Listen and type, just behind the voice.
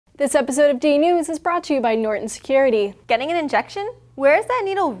This episode of D News is brought to you by Norton Security. Getting an injection? Where is that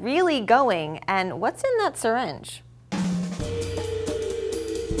needle really going, and what's in that syringe?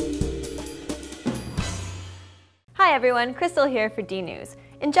 Hi everyone, Crystal here for D News.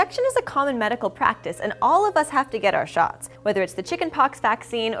 Injection is a common medical practice and all of us have to get our shots. Whether it's the chickenpox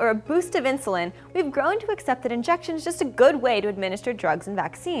vaccine or a boost of insulin, we've grown to accept that injection is just a good way to administer drugs and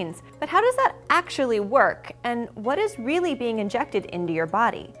vaccines. But how does that actually work, and what is really being injected into your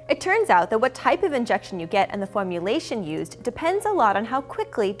body? It turns out that what type of injection you get and the formulation used depends a lot on how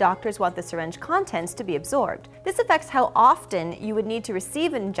quickly doctors want the syringe contents to be absorbed. This affects how often you would need to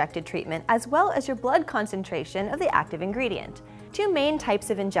receive an injected treatment as well as your blood concentration of the active ingredient. Two main types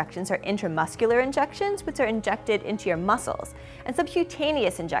of injections are intramuscular injections, which are injected into your muscles, and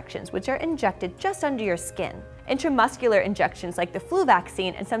subcutaneous injections, which are injected just under your skin. Intramuscular injections like the flu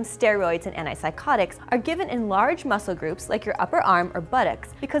vaccine and some steroids and antipsychotics are given in large muscle groups like your upper arm or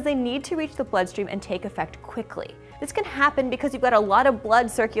buttocks because they need to reach the bloodstream and take effect quickly. This can happen because you've got a lot of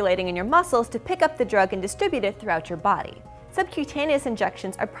blood circulating in your muscles to pick up the drug and distribute it throughout your body. Subcutaneous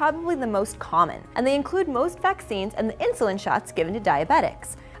injections are probably the most common, and they include most vaccines and the insulin shots given to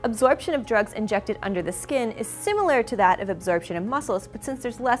diabetics. Absorption of drugs injected under the skin is similar to that of absorption of muscles, but since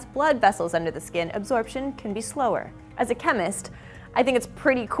there's less blood vessels under the skin, absorption can be slower. As a chemist, I think it's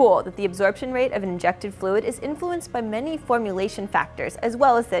pretty cool that the absorption rate of an injected fluid is influenced by many formulation factors as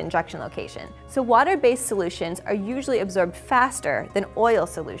well as the injection location. So water-based solutions are usually absorbed faster than oil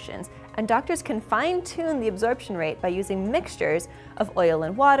solutions, and doctors can fine-tune the absorption rate by using mixtures of oil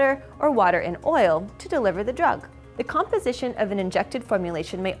and water or water and oil to deliver the drug. The composition of an injected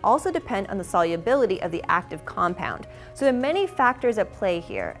formulation may also depend on the solubility of the active compound, so there are many factors at play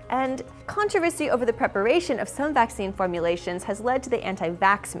here, and controversy over the preparation of some vaccine formulations has led to the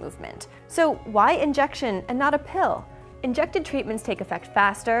anti-vax movement. So why injection and not a pill? Injected treatments take effect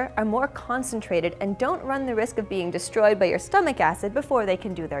faster, are more concentrated, and don't run the risk of being destroyed by your stomach acid before they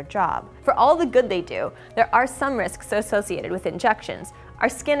can do their job. For all the good they do, there are some risks associated with injections. Our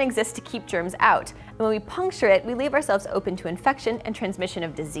skin exists to keep germs out, and when we puncture it, we leave ourselves open to infection and transmission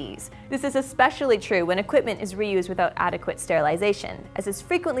of disease. This is especially true when equipment is reused without adequate sterilization, as is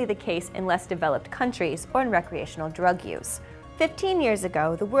frequently the case in less developed countries or in recreational drug use. 15 years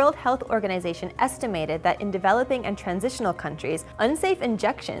ago, the World Health Organization estimated that in developing and transitional countries, unsafe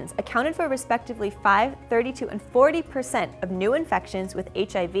injections accounted for respectively 5%, 32%, and 40% of new infections with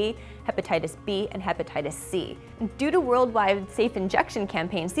HIV, hepatitis B, and hepatitis C. And due to worldwide safe injection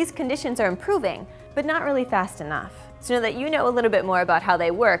campaigns, these conditions are improving, but not really fast enough. So now that you know a little bit more about how they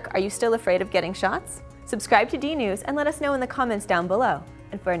work, are you still afraid of getting shots? Subscribe to D News and let us know in the comments down below.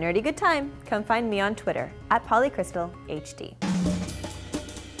 And for a nerdy good time, come find me on Twitter @PollyCrystalHD.